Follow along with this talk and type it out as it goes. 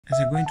As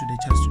I go into the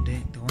church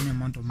today, the only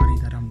amount of money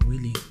that I'm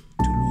willing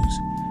to lose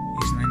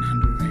is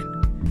 900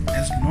 rand.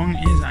 As long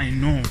as I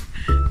know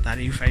that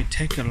if I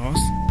take a loss,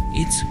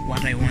 it's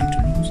what I want to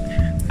lose,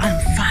 I'm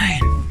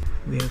fine.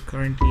 We are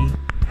currently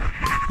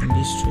in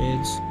these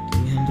trades,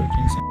 300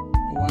 and something.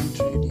 One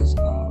trade is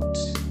out.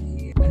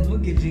 And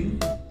mortgaging,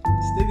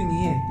 stepping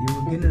here, you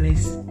will gain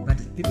less,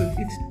 but people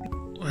fix.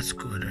 What's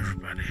good,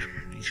 everybody?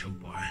 It's your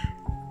boy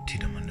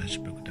Tita Mandas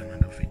back with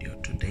another video.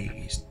 Today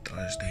is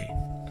Thursday,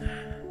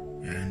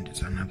 and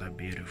it's another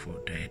beautiful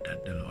day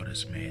that the Lord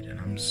has made, and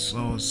I'm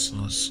so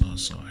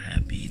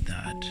happy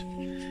that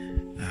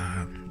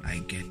I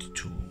get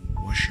to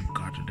worship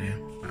God today.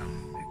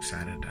 I'm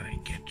excited that I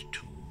get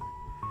to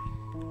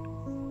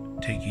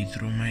take you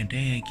through my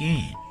day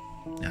again.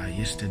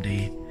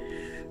 Yesterday,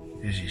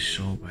 as you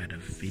saw by the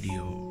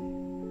video,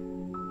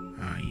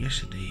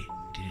 yesterday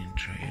didn't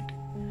trade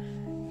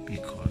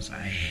because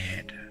I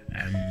had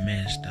a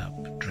messed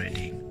up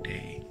trading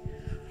day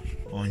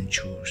on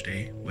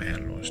Tuesday where I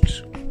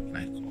lost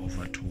like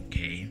over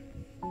 2k,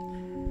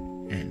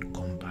 and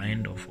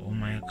combined of all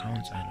my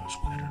accounts I lost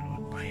quite a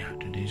lot. But yeah,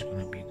 today's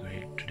gonna be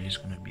great. Today's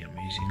gonna be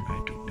amazing. I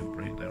took the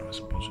break that I was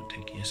supposed to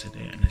take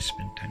yesterday, and I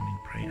spent time in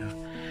prayer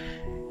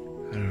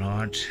a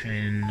lot,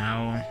 and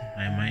now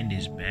my mind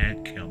is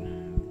back.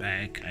 I'm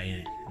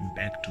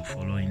back to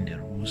following the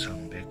rules.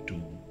 I'm back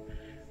to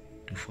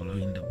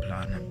following the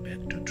plan. I'm back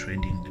to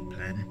trading the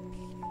plan,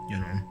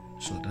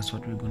 so that's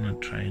what we're gonna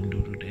try and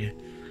do today.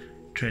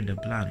 Trade the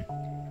plan.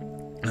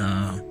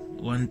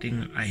 One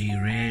thing I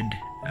read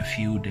a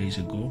few days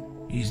ago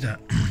is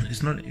that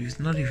it's not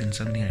even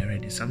something I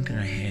read, it's something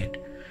I heard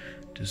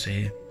to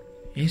say.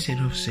 Instead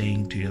of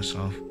saying to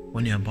yourself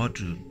when you're about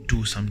to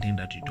do something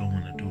that you don't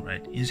want to do,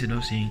 right? Instead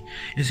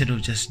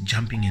of just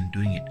jumping and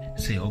doing it,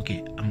 say,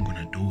 okay, I'm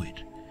gonna do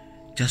it.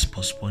 Just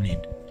postpone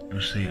it. You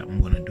say,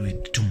 I'm gonna do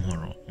it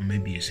tomorrow, or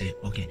maybe you say,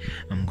 okay,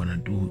 I'm gonna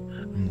do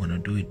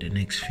it the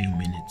next few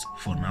minutes.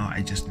 For now,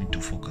 I just need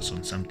to focus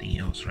on something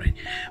else, right?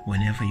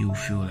 Whenever you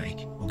feel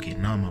like, okay,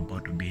 now I'm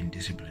about to be in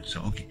discipline,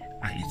 so okay,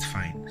 it's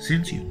fine.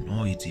 Since you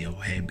know it's your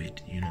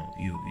habit,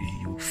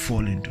 you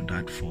fall into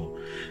that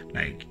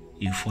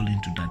you fall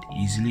into that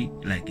easily,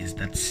 like it's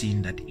that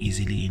sin that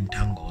easily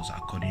entangles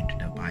according to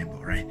the Bible,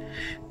 right?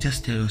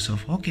 Just tell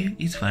yourself, okay,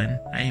 it's fine,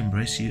 I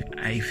embrace you,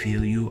 I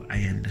feel you,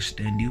 I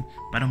understand you,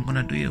 but I'm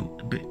gonna do it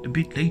a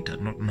bit later,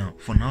 not now.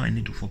 For now, I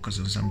need to focus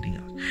on something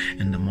else.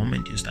 And the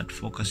moment you start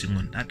focusing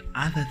on that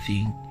other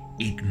thing,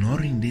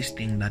 ignoring this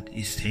thing that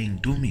is saying,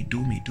 do me,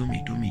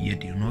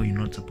 yet you know you're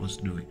not supposed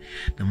to do it.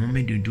 The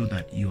moment you do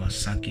that, you are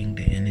sucking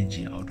the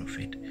energy out of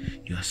it.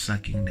 You are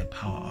sucking the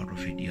power out of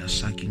it. You are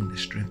sucking the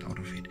strength out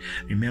of it.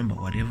 Remember,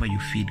 whatever you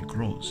feed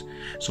grows.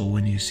 So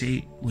when you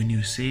say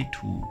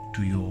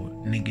to your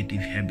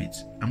negative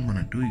habits, I'm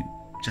gonna do it,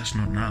 just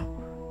not now.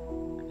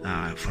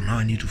 For now,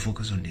 I need to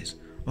focus on this.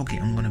 Okay,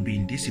 I'm gonna be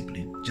in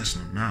discipline, just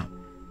not now.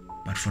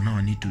 But for now,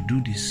 I need to do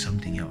this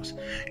something else.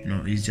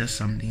 It's just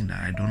something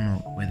that I don't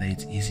know whether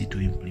it's easy to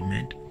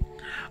implement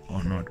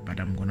or not. But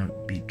I'm gonna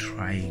be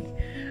trying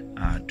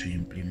to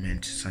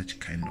implement such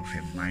kind of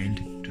a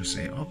mind to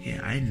say, okay,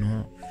 I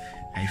know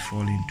I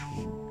fall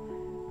into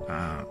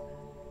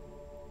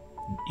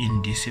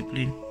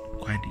indiscipline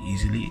quite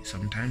easily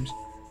sometimes.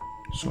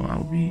 So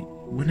I'll be,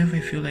 whenever I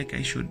feel like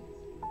I should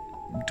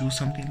do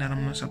something that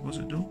I'm not supposed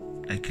to do,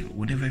 like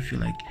whenever I feel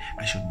like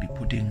I should be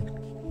putting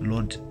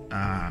load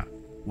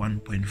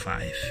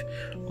 1.5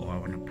 or I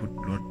want to put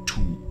load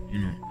 2,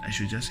 I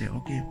should just say,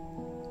 okay,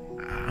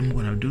 I'm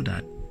gonna do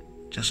that,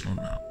 just not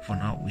now. For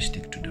now, we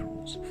stick to the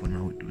rules. For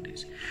now, we do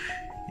this.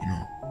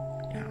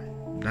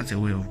 That's a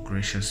way of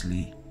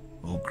graciously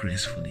or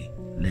gracefully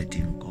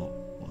letting go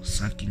or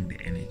sucking the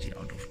energy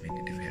out of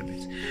negative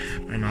habits.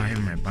 Right now, I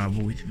have my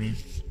Bible with me.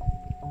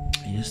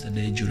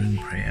 Yesterday during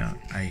prayer,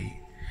 I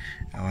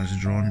was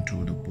drawn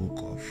to the book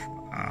of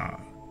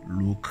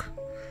Luke,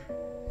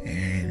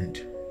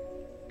 and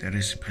there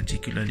is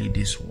particularly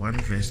this one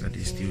verse that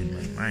is still in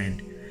my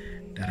mind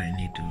that I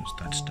need to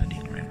start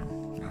studying right now.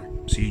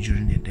 See you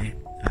during the day.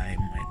 I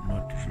might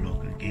not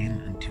vlog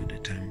again until the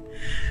time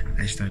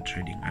I start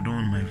trading. I don't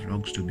want my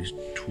vlogs to be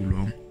too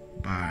long,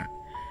 but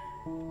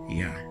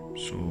yeah,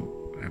 so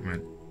I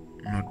might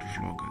not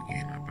vlog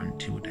again up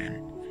until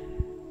then.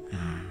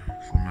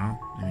 For now,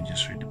 let me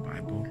just read the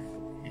Bible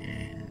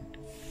and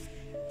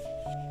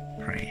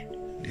pray.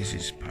 This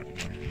is part 1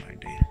 of my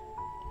day.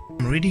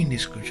 I'm reading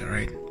this scripture,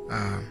 right?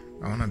 I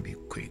want to be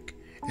quick.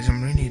 As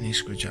I'm reading this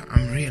scripture,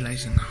 I'm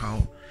realizing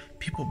how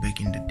people back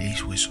in the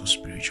days were so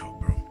spiritual,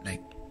 bro.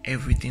 Like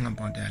everything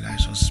about their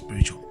lives was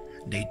spiritual.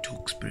 They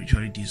took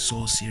spirituality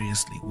so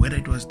seriously. Whether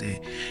it was the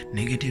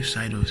negative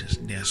side of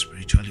their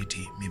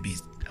spirituality, maybe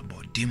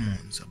about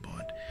demons,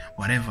 about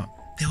whatever,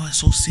 they were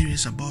so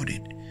serious about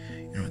it.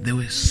 They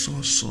were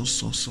so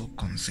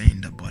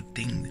concerned about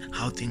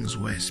how things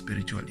were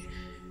spiritually.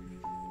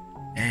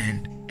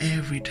 And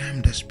every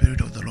time the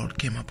Spirit of the Lord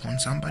came upon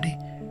somebody,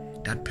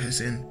 that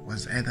person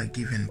was either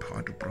given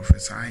power to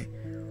prophesy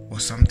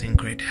or something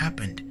great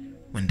happened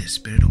when the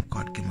Spirit of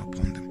God came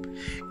upon them.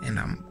 And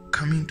I'm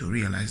coming to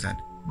realize that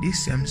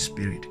this same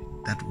spirit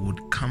that would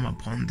come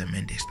upon them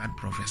and they start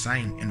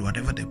prophesying, and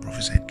whatever they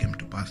prophesied came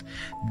to pass,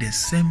 the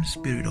same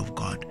Spirit of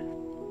God,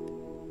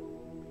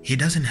 He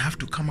doesn't have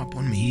to come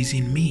upon me. He's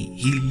in me.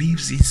 He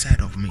lives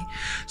inside of me.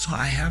 So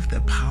I have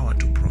the power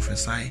to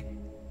prophesy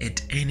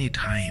at any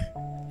time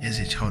as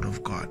a child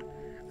of God.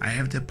 I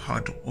have the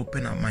power to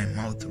open up my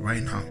mouth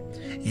right now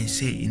and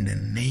say, in the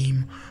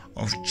name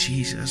of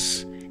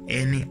Jesus,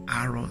 any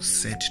arrow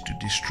set to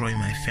destroy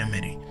my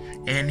family,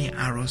 any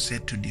arrow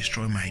set to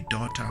destroy my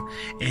daughter,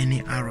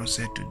 any arrow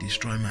set to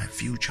destroy my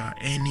future,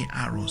 any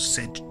arrow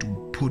set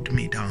to put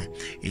me down,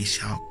 it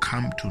shall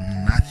come to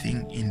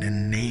nothing in the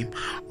name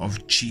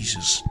of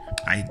Jesus.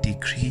 I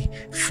decree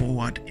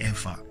forward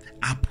ever,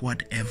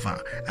 upward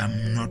ever.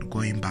 I'm not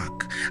going back.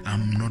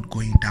 I'm not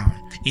going down.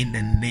 In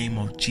the name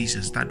of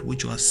Jesus, that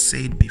which was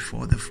said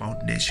before the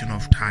foundation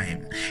of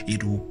time,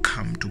 it will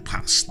come to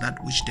pass. That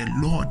which the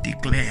Lord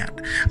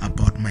declared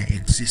about my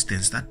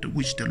existence, that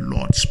which the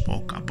Lord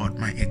spoke about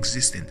my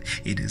existence,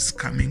 it is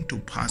coming to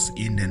pass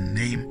in the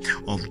name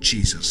of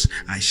Jesus.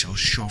 I shall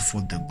show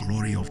forth the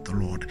glory of the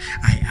Lord.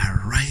 I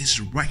arise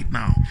right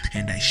now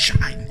and I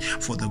shine,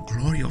 for the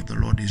glory of the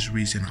Lord is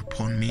risen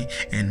upon me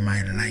and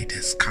my light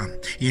has come.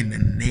 In the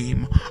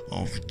name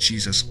of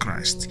Jesus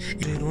Christ.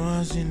 It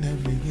was in the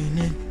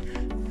beginning,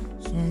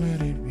 so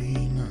let it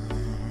be now.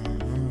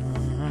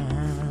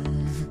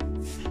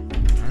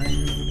 I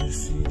am the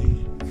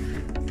city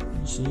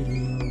of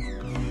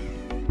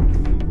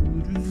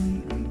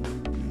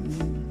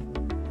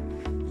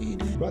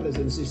God. Brothers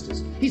and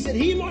sisters, he said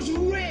he must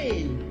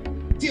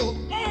reign till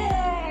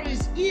all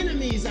his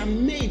enemies are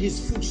made his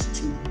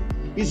footstool.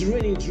 He's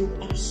reigning through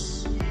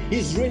us.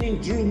 He's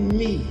reigning through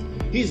me.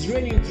 He's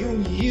reigning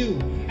through you.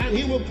 And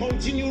he will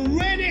continue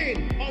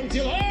reigning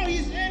until all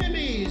his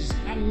enemies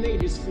are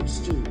made his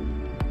footstool.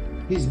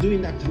 He's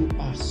doing that through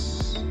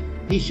us.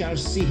 He shall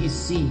see his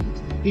seed.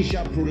 He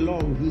shall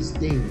prolong his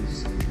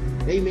days.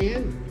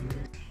 Amen.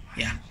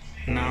 Yeah,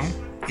 now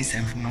it's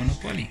time for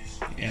Monopoly.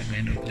 We are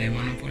going to play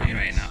Monopoly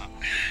right now.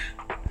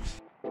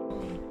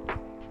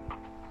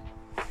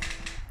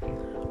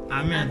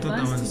 I mean, I thought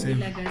I was saying.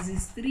 Like as a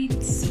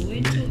street, so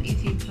wait till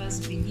if you pass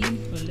begin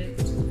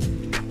collect.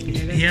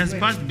 He has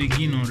passed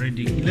begin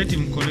already. Let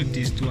him collect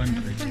his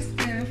 200. First,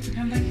 I have to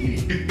come back here.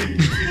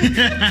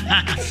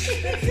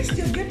 First,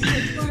 you get to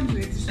the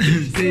 200.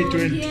 Say So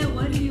 20. here,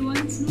 what do you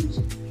want, Snooch?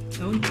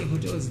 I want the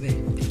hotels there.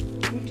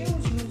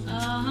 Hotels?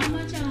 How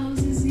much are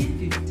houses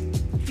here?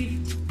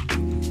 50.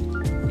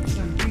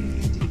 So I'm paying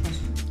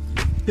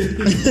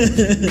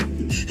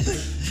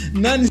 50%.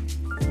 None.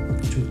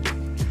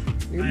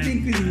 You're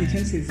increasing the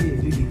chances here,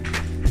 really.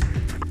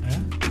 Huh?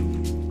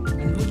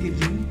 And look at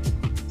you.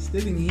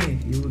 Stepping here,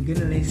 you will get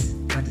less.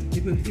 But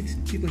if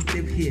people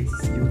step here,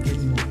 you will get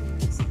more.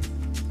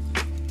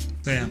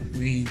 So yeah,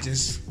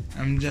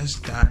 I'm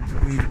just done.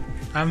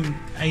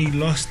 I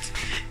lost.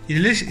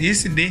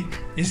 Yesterday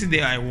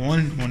I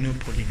won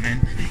Monopoly, man.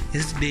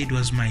 Yesterday it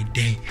was my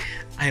day.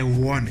 I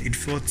won. It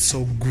felt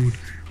so good.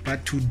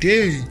 But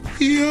today,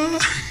 yeah,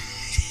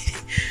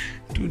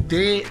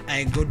 today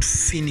I got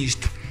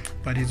finished.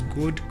 But it's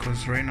good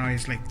because right now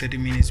it's like 30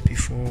 minutes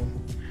before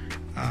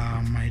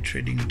my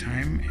trading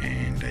time,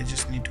 and I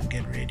just need to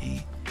get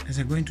ready. As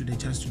I go into the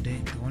church today,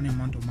 the only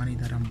amount of money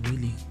that I'm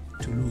willing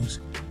to lose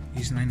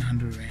is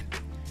 900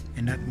 rand,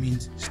 and that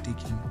means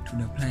sticking to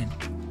the plan.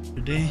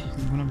 Today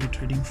I'm gonna be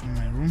trading from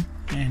my room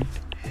and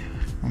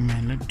on my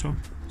laptop.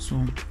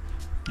 So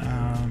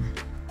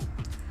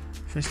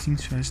first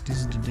things first, this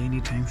is the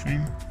daily time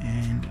frame,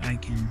 and I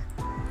can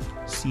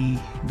see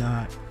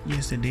that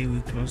yesterday we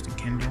closed the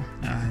candle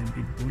a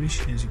bit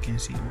bullish, as you can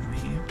see over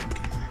here.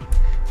 Okay,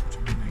 it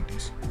will be like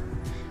this.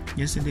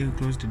 Yesterday we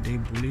closed the day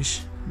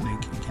bullish,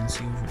 like you can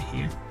see over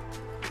here,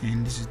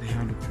 and this is the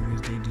high of the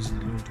previous day, this is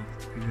the low of the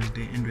previous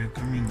day, and we're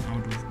coming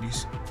out of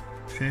this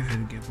fair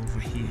value gap over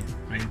here,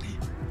 right there.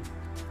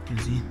 You can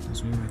see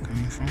that's where we're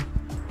coming from.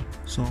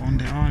 So on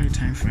the hourly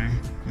time frame,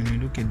 when you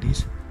look at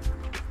this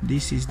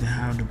is the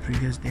high of the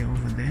previous day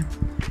over there,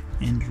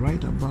 and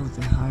right above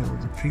the high of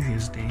the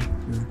previous day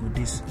we've got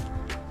this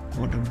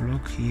order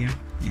block here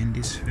and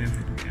this fair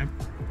value gap,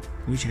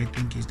 which I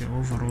think is the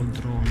overall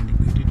draw on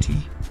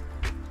liquidity,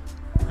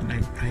 and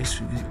like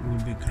price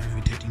will be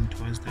gravitating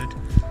towards that.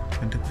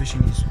 But the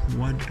question is,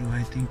 what do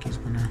I think is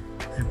gonna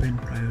happen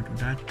prior to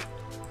that?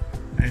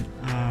 Right,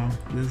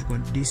 we've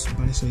got this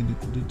buy side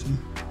liquidity,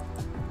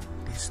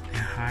 this the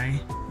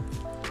high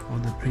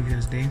of the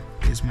previous day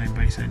is my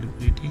buy side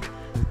liquidity.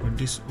 I've got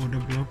this order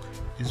block,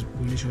 this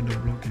bullish order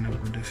block, and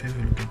I've got the fair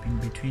value gap in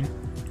between.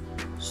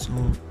 So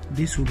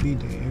this will be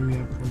the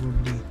area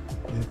probably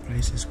where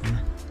price is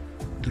gonna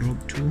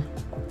drop to.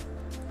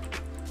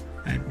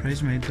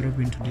 Price might drop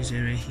into this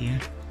area here,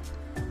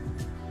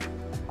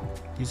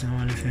 this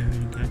hourly fair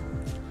value gap,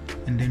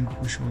 and then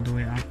push all the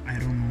way up. I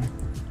don't know.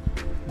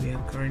 We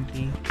are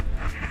currently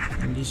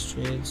in these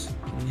trades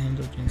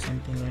 300 and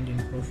something rand in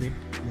profit,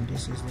 and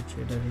this is the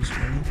trade that is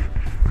running,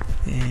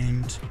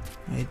 and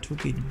I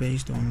took it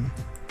based on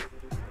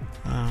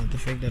the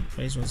fact that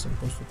price was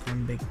supposed to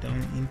come back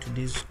down into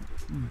this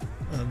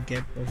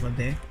gap over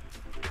there,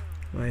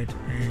 right?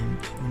 And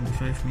on the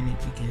 5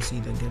 minute you can see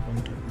the gap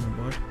I'm talking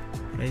about.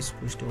 Price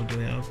pushed all the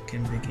way up,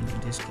 came back into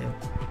this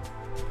gap,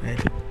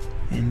 right?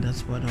 And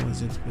that's what I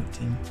was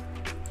expecting.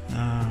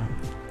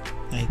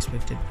 I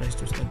expected price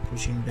to start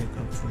pushing back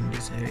up from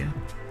this area.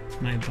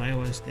 My buy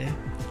was there,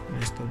 my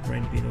stop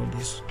right below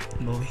this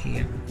low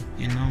here,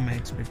 and now my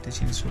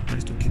expectation is for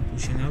price to keep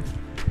pushing up.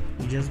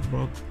 We just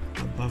broke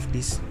above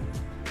this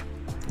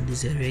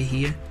area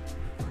here,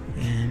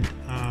 and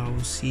I'll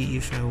see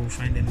if I will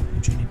find an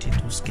opportunity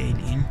to scale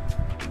in,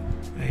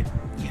 right?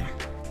 Yeah,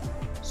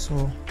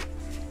 so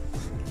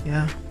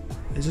yeah,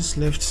 I just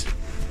left.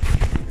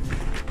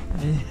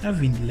 I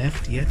haven't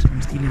left yet,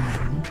 I'm still in my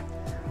room,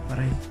 but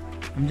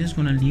I'm just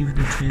gonna leave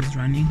the trades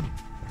running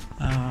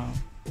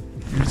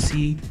and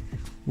see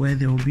where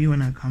they will be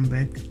when I come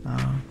back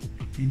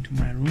into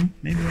my room.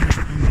 Maybe when I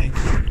come back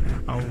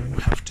I'll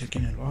have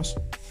taken a loss,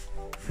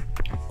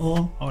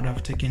 or I would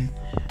have taken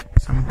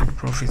some good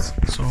profits.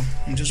 So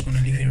I'm just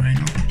gonna leave it right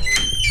now.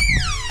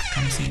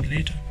 Come see it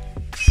later.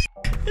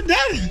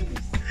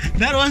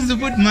 That wants to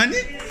put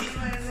money?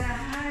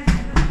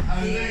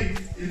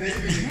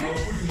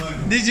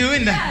 Did you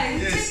win that? Yeah,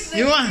 yes.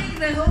 You won?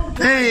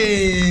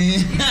 Hey!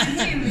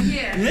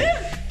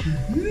 Yeah?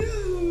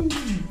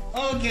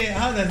 Okay,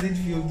 how does it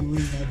feel to win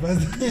that?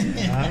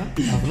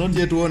 I've not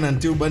yet won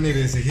until Banner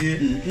is here,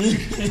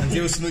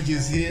 until Snook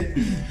is here,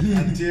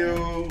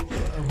 until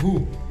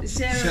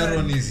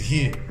Sharon is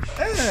here.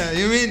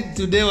 You mean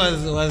today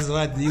was what?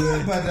 But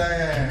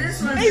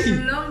This was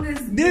the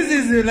longest. This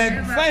is like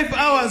ever. 5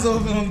 hours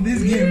of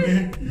this game,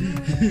 man.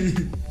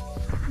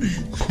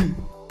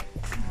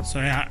 So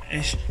yeah,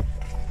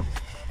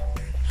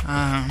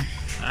 I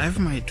have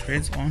my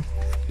trades on.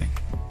 Like,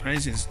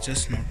 price is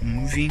just not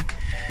moving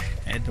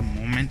at the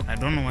moment. I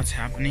don't know what's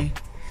happening,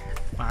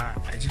 but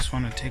I just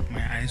want to take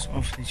my eyes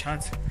off the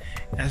charts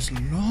as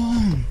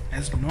long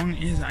as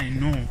I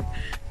know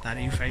that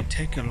if I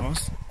take a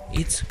loss,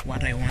 it's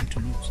what I want to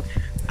lose.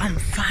 I'm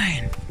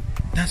fine.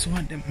 That's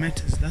what that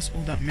matters. That's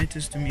all that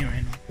matters to me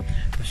right now.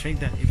 The fact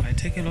that if I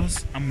take a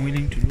loss, I'm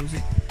willing to lose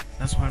it.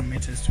 That's what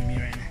matters to me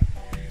right now.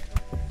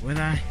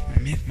 Whether I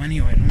make money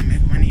or I don't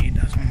make money, it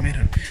doesn't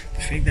matter.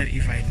 The fact that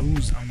if I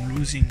lose, I'm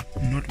losing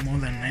not more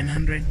than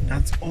 900.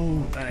 That's all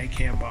that I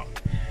care about.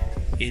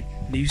 It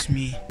leaves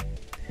me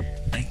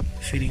like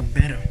feeling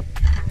better,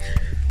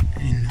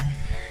 you know.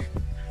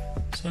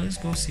 So let's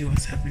go see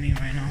what's happening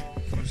right now.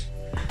 Because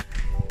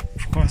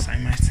of course I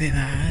might say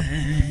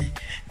that,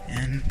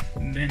 and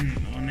then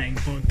when I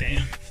go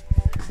there,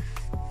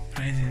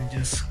 price is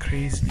just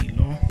crazy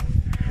low.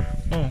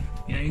 Oh,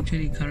 we are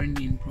actually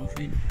currently in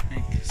profit,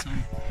 like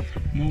some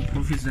more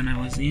profits than I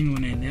was in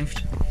when I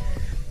left.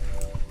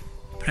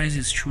 Price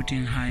is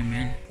shooting high,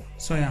 man.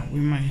 So yeah, we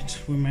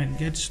might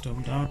get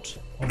stopped out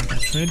of the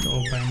trade,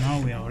 or by now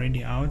we are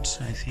already out.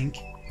 I think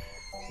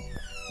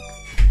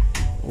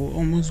we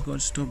almost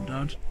got stopped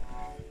out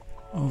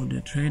of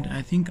the trade.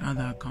 I think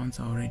other accounts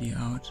are already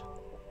out.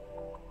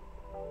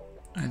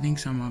 I think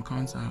some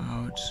accounts are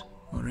out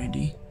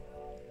already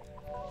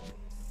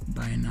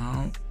by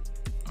now.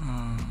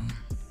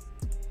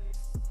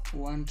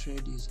 One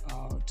trade is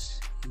out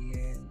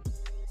here.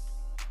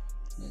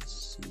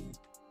 Let's see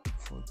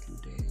for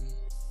today.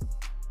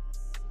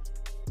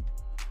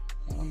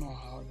 I don't know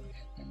how that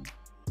happened.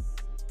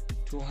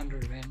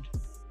 200 rand.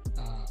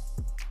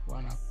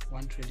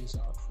 One trade is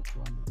out for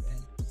 200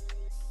 rand.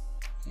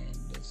 And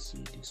let's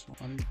see this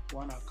one.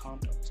 One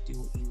account I'm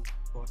still in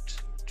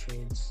bot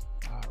trades.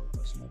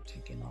 Was not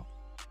taken out.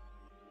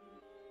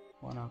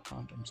 One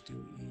account I'm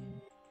still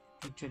in.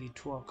 Actually,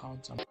 two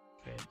accounts I'm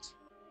trades.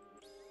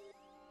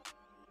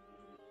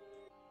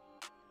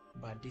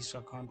 But this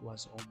account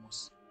was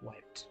almost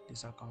wiped.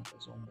 This account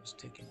was almost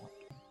taken out.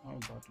 I'm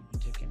about to be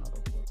taken out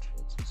of all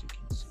trades, as you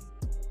can see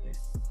over there.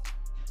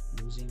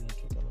 Losing a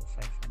total of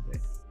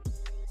 500.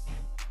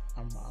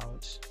 I'm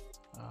out.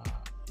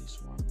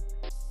 This one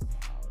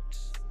out.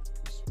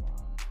 This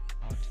one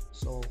out.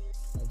 So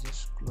I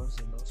just closed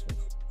a loss of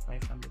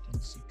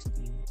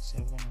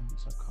 567 on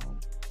this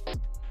account.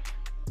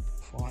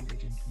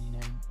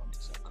 429 on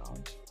this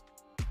account.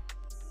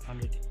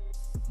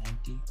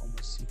 190,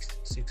 almost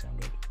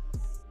 600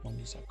 on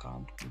this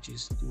account, which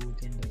is still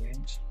within the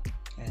range.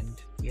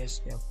 And yes,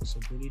 there are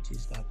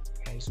possibilities that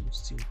price will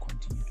still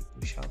continue to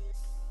push up.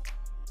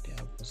 There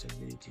are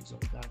possibilities of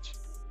that,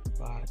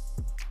 but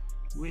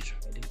we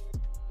tried it.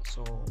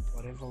 So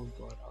whatever we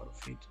got out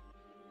of it,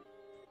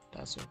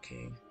 that's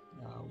okay.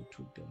 We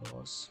took the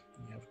loss.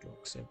 We have to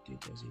accept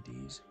it as it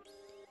is.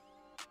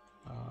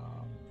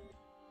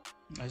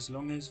 As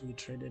long as we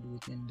traded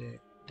within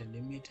the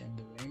limit and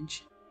the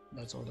range,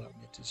 that's all that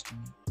matters to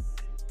me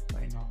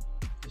right now.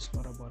 It's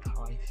not about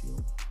how I feel.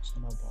 It's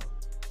not about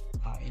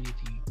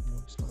anything. No,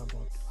 it's not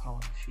about how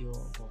I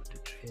feel about the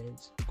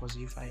trades. Because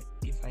if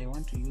I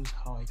want to use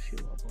how I feel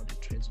about the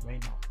trades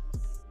right now,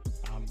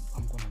 I'm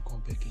gonna go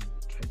back and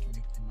try to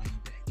make the money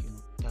back. You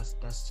know,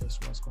 that's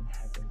just what's gonna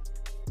happen.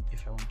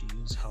 If I want to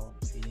use how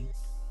I'm feeling,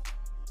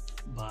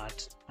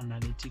 but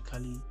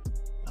analytically,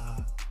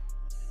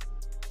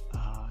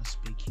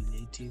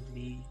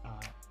 speculatively,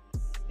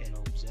 an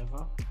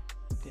observer,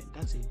 then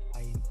that's it.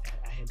 I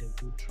had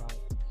a good try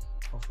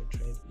of a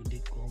trade. It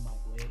did go my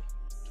way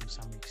to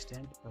some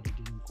extent, but it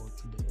didn't go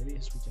to the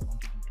areas which I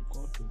wanted it to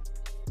go to,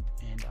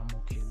 and I'm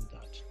okay with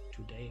that.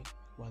 Today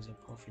was a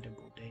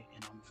profitable day,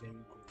 and I'm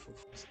very grateful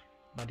for it.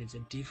 But it's a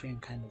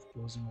different kind of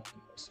closing of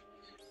yours.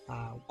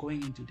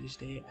 Going into this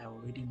day, I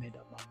already made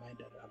up my mind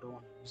that I don't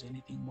want to lose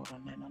anything more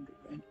than 900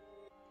 rand,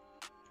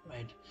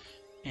 right?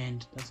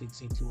 And that's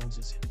exactly what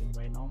just happened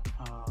right now.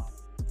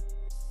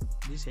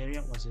 This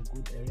area was a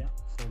good area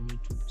for me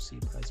to see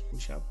price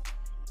push up,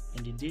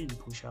 and it didn't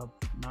push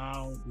up.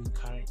 Now we're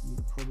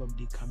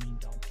probably coming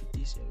down to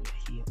this area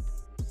here.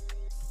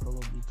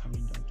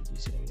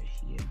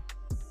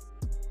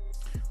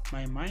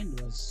 My mind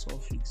was so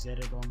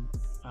fixated on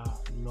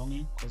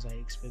longing because I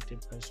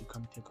expected price to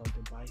come take out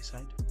the buy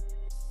side.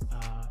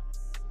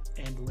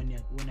 And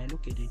when I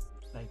look at it,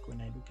 like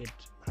when I look at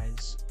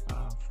price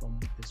from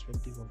the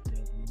perspective of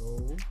the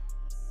low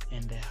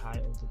and the high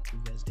of the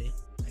previous day,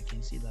 I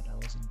can see that I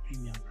was in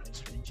premium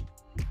price range.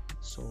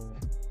 So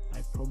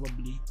I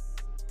probably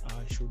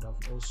should have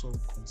also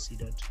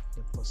considered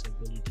the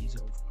possibilities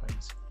of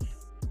price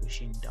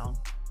pushing down,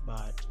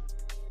 but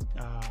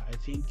I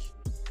think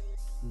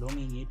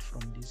longing it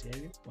from this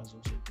area was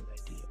also a good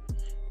idea.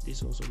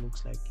 This also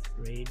looks like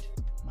raid,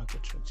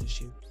 market structure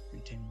shift,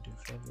 returning to a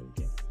fair value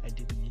gap. I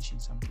did mention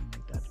something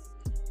like that.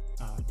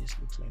 This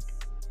looks like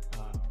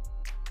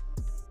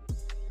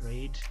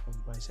raid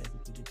of buy side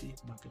liquidity,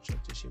 market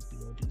structure shift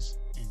below this,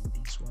 and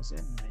this was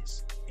a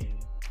nice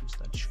area to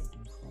start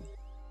shorting from.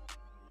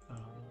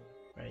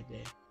 Right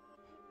there,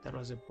 that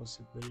was a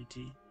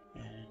possibility,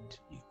 and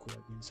it could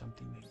have been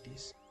something like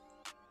this.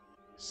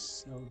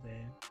 Sell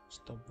there,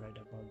 stop right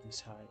about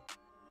this high,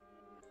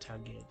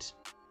 target.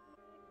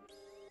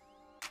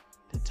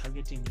 The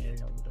targeting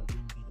area would have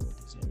been below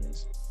these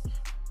areas,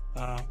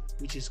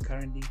 which is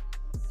currently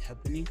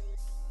happening.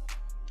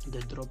 The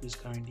drop is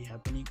currently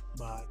happening,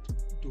 but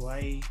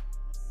I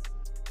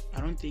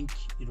don't think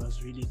it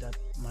was really that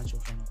much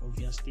of an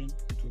obvious thing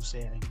to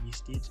say I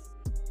missed it,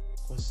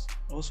 because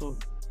also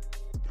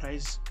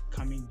price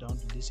coming down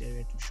to this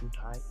area to shoot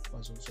high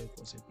was also a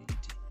possibility.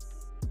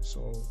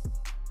 So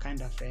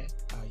kind of fair.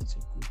 It's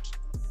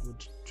a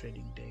good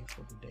trading day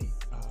for today.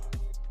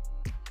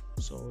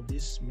 So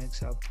this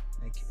makes up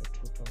like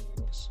a total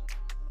loss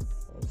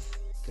of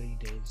 3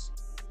 days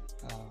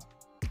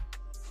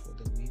for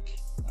the week.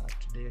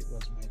 Today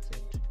was my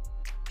third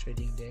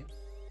trading day,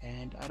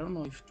 and I don't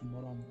know if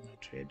tomorrow I'm gonna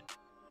trade,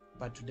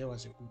 but today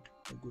was a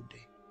good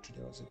day.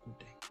 Today was a good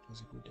day. It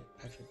was a good day,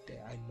 perfect day.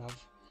 I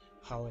love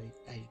how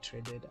I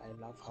traded.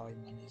 I love how I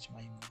managed my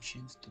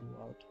emotions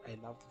throughout. I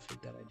love the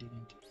fact that I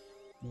didn't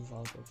move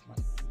out of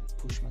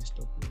push my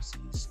stop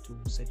losses to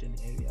certain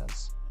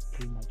areas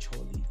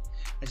prematurely.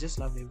 I just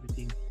love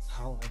everything,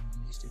 how I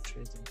managed the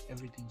trades and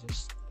everything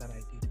just that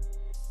I did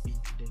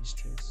in today's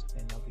trades.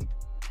 I love it.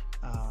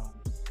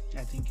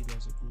 I think it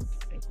was a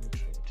good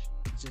trade.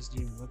 It just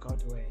didn't work out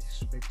the way I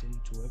expected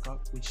it to work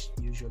out, which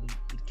usually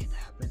it can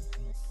happen,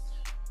 you know?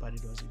 But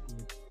it was a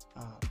good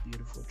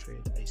beautiful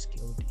trade. I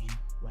scaled in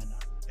when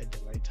at the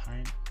right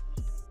time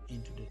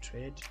into the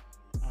trade.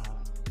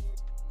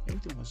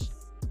 Everything was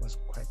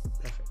quite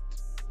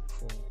perfect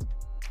for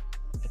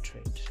a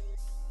trade.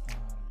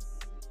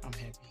 I'm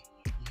happy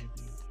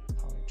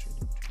with how I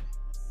traded today.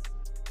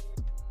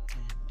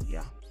 And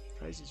yeah,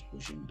 price is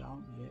pushing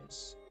down.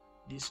 Yes,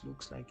 this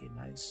looks like a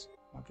nice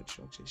market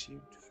structure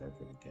shift. Fair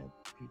value gap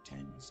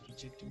return is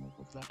rejecting off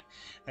of that.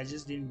 I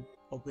just didn't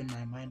open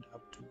my mind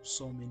up to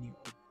so many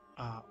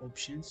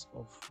options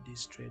of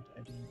this trade.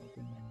 I didn't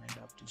open my mind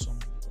up to so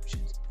many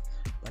options,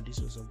 but this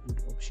was a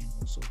good option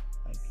also,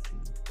 like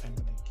to kind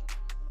of like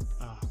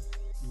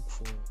look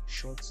for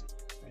shorts,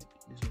 right?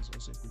 This was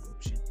also a good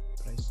option.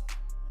 Price,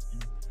 you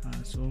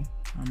know. So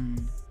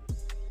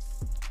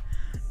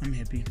I'm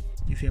happy.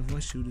 If you have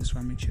watched through this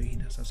far, make sure you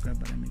hit the subscribe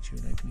button, make sure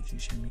you like, make sure you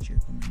share, make sure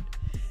you comment,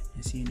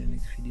 and see you in the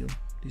next video.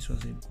 This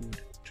was a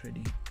good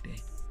trading day.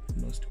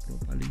 Lost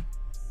properly.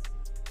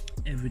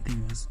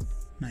 Everything was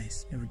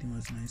nice.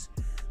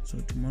 So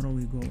tomorrow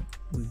we go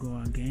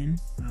again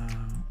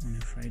on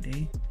a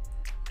Friday.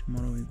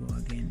 Tomorrow we go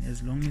again,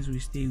 as long as we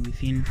stay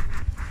within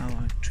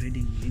our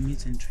trading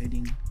limits and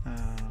trading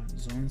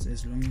zones,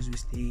 as long as we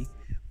stay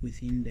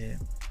within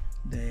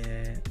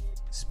the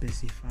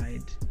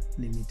specified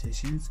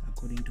limitations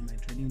according to my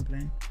trading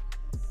plan,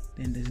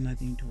 then there's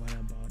nothing to worry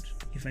about.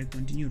 If I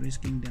continue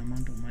risking the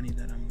amount of money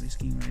that I'm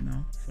risking right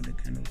now for the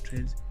kind of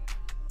trades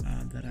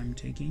that I'm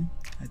taking,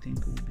 I think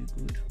it will be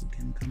good. We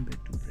can come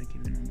back to break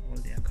even on all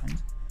the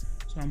accounts.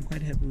 So I'm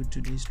quite happy with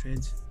today's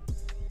trades.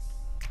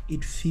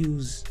 It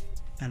feels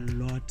a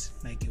lot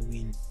like a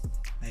win,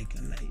 like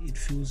it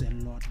feels a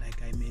lot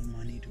like I made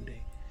money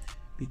today,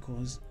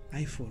 because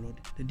I followed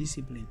the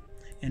discipline.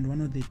 And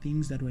one of the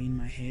things that were in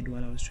my head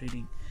while I was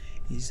trading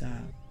is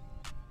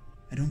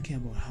I don't care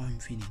about how I'm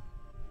feeling.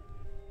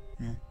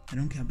 I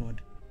don't care about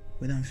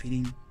whether I'm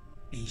feeling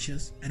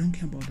anxious. I don't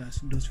care about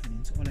those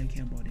feelings. All I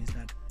care about is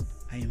that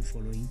I am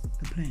following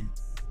the plan.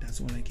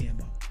 That's all I care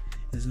about.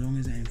 As long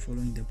as I am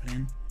following the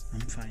plan,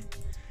 I'm fine.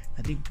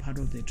 I think part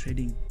of the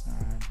trading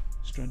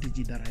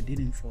strategy that I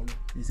didn't follow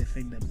is the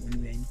fact that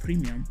when we are in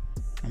premium,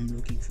 I'm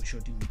looking for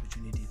shorting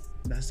opportunities.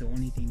 That's the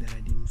only thing that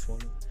I didn't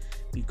follow,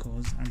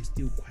 because I'm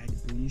still quite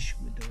bullish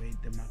with the way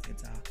the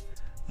markets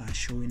are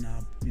showing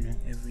up,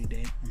 every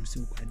day. I'm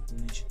still quite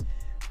bullish,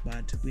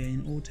 but we are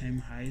in all-time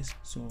highs,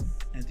 so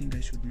I think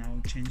I should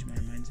now change my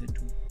mindset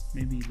to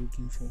maybe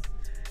looking for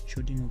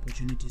shorting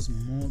opportunities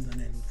more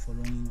than I look for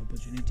longing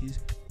opportunities.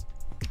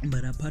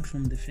 But apart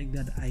from the fact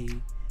that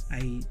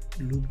I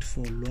looked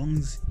for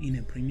longs in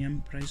a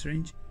premium price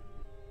range,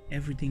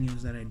 everything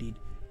else that I did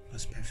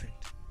was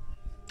perfect.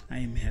 I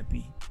am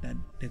happy that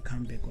the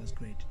comeback was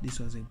great. This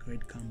was a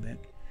great comeback.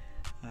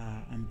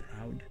 I'm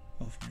proud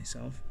of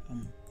myself.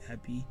 I'm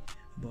happy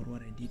about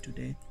what I did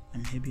today.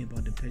 I'm happy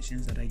about the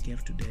patience that I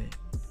gave to the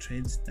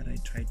trades that I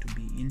tried to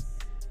be in.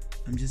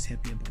 I'm just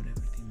happy about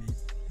everything, man.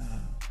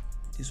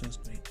 This was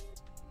great.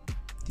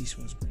 This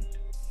was great.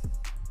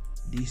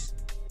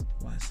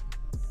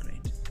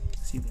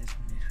 See you guys.